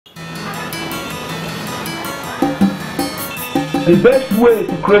The best way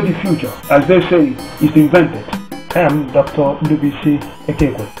to create the future, as they say, is to invent it. I am Dr. Ndubisi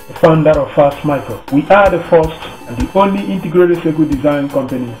Ekekwe, the founder of FASMicro. We are the first and the only integrated circuit design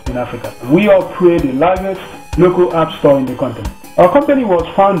company in Africa. We operate the largest local app store in the continent. Our company was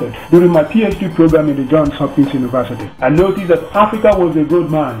founded during my PhD program in the Johns Hopkins University. I noticed that Africa was a good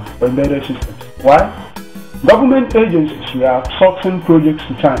mine for embedded systems. Why? Government agencies were outsourcing projects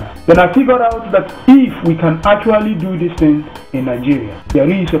to China. Then I figured out that if we can actually do this thing in Nigeria, there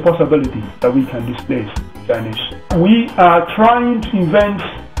is a possibility that we can displace Chinese. We are trying to invent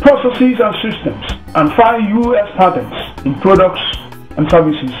processes and systems and file US patents in products and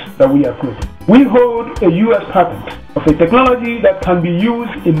services that we are creating. We hold a US patent of a technology that can be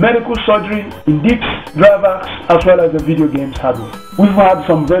used in medical surgery, in disc drivers, as well as the video games hardware. We've had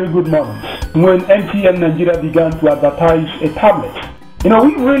some very good moments when MTN Nigeria began to advertise a tablet. We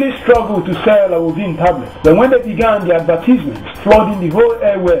really struggled to sell our Within tablet. Then when they began the advertisements, flooding the whole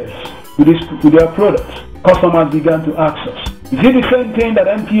airwaves with their products, customers began to ask us, is it the same thing that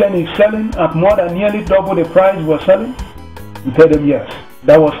MTN is selling at more than nearly double the price we're selling? We told them yes.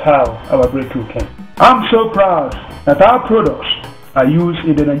 That was how our breakthrough came. I'm so proud that our products are used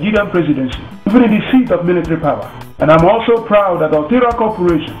in the Nigerian presidency, even in the seat of military power. And I'm also proud that Altera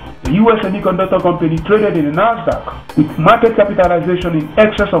Corporation, the US semiconductor company traded in the NASDAQ with market capitalization in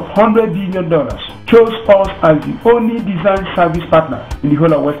excess of $100 billion, chose us as the only design service partner in the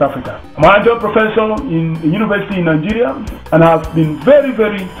whole of West Africa. I'm an adjunct professor in a university in Nigeria and have been very,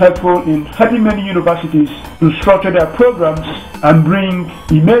 very helpful in helping many universities to structure their programs and bring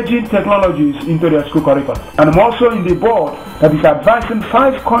emerging technologies into their school curriculum. And I'm also in the board that is advising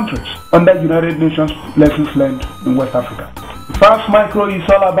 5 countries under United Nations Lessons Learned in West Africa. FASMicro is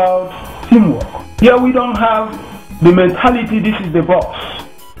all about teamwork. Here we don't have the mentality, this is the boss.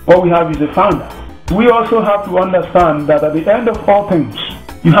 What we have is a founder. We also have to understand that at the end of all things,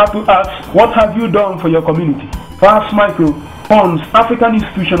 you have to ask, what have you done for your community? FASMicro funds African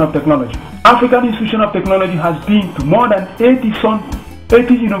Institution of Technology. African Institution of Technology has been to more than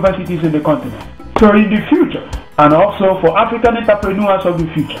 80 universities in the continent. So in the future, and also for African entrepreneurs of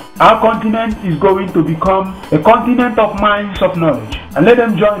the future, our continent is going to become a continent of minds of knowledge. And let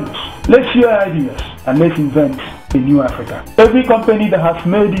them join us. Let's share ideas and let's invent a new Africa. Every company that has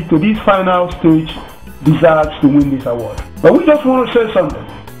made it to this final stage deserves to win this award. But we just want to say something,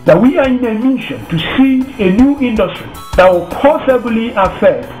 that we are in a mission to seed a new industry that will possibly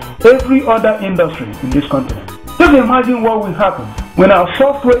affect every other industry in this continent. Just imagine what will happen when our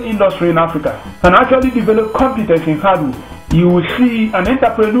software industry in Africa can actually develop competence in hardware. You will see an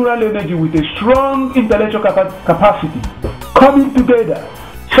entrepreneurial energy with a strong intellectual capacity coming together,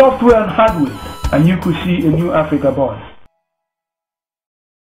 software and hardware, and you could see a new Africa born.